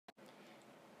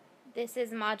This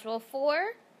is Module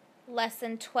 4,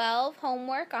 Lesson 12,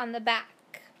 homework on the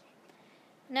back.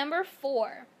 Number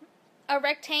 4. A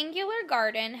rectangular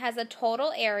garden has a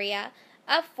total area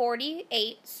of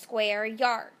 48 square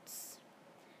yards.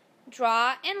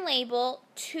 Draw and label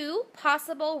 2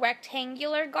 possible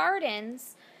rectangular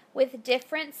gardens with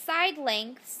different side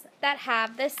lengths that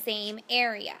have the same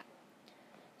area.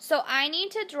 So I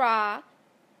need to draw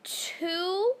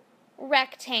 2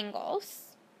 rectangles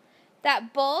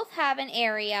that both have an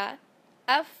area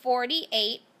of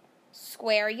 48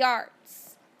 square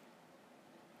yards.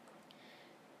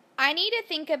 I need to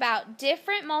think about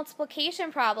different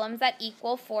multiplication problems that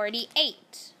equal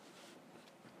 48.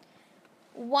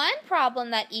 One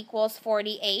problem that equals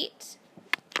 48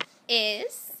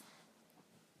 is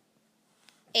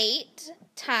 8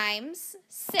 times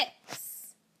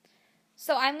 6.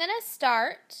 So I'm going to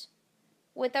start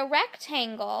with a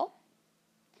rectangle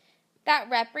that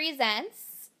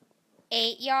represents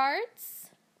 8 yards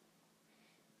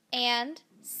and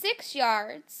 6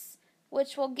 yards,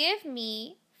 which will give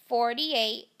me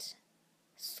 48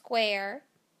 square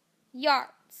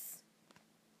yards.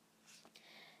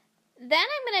 Then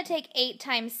I'm going to take 8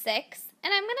 times 6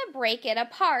 and I'm going to break it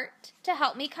apart to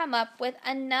help me come up with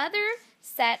another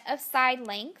set of side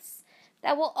lengths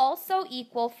that will also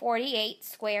equal 48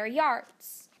 square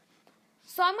yards.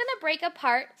 So I'm going to break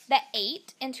apart the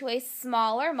 8 into a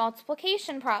smaller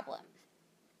multiplication problem.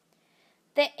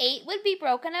 The 8 would be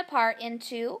broken apart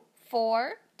into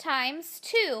 4 times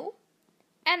 2,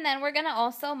 and then we're going to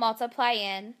also multiply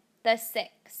in the 6.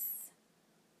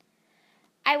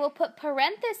 I will put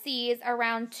parentheses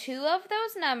around 2 of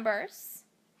those numbers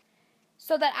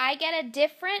so that I get a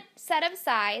different set of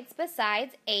sides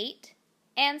besides 8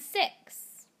 and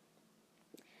 6.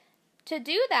 To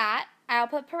do that, I'll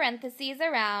put parentheses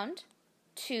around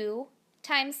 2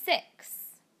 times 6.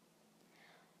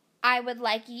 I would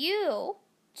like you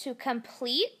to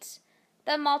complete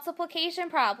the multiplication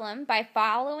problem by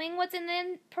following what's in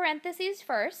the parentheses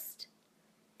first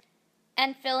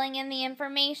and filling in the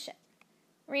information.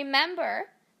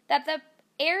 Remember that the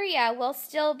area will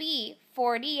still be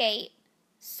 48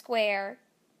 square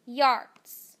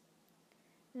yards.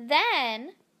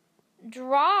 Then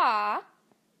draw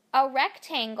a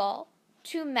rectangle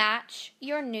to match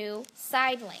your new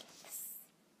side lengths.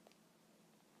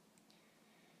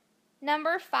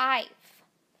 Number 5.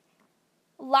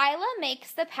 Lila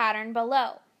makes the pattern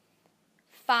below.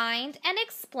 Find and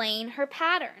explain her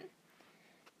pattern.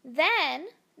 Then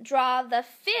draw the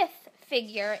 5th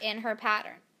figure in her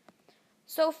pattern.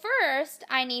 So first,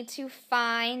 I need to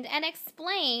find and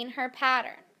explain her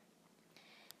pattern.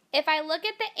 If I look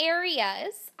at the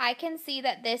areas, I can see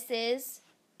that this is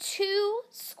 2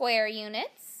 square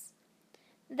units.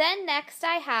 Then next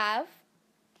I have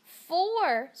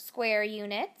 4 square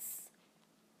units.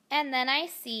 And then I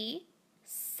see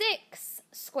 6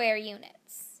 square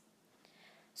units.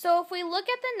 So if we look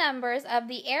at the numbers of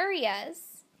the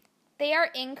areas, they are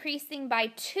increasing by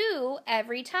 2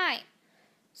 every time.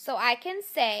 So I can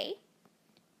say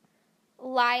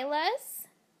Lila's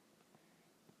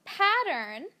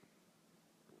pattern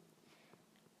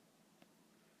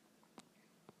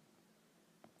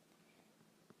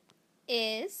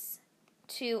is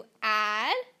to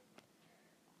add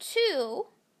 2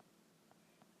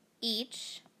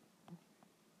 each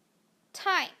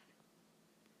time.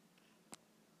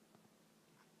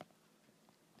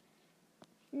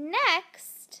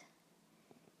 Next,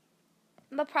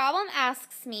 the problem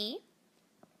asks me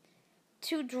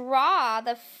to draw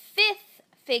the 5th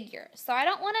figure. So I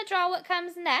don't want to draw what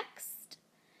comes next.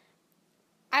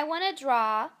 I want to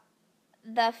draw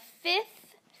the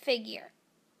 5th figure.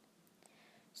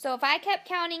 So if I kept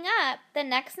counting up, the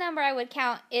next number I would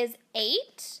count is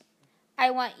 8.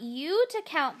 I want you to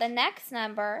count the next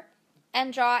number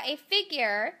and draw a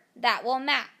figure that will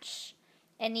match.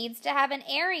 It needs to have an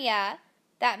area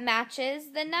that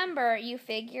matches the number you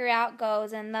figure out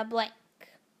goes in the blank.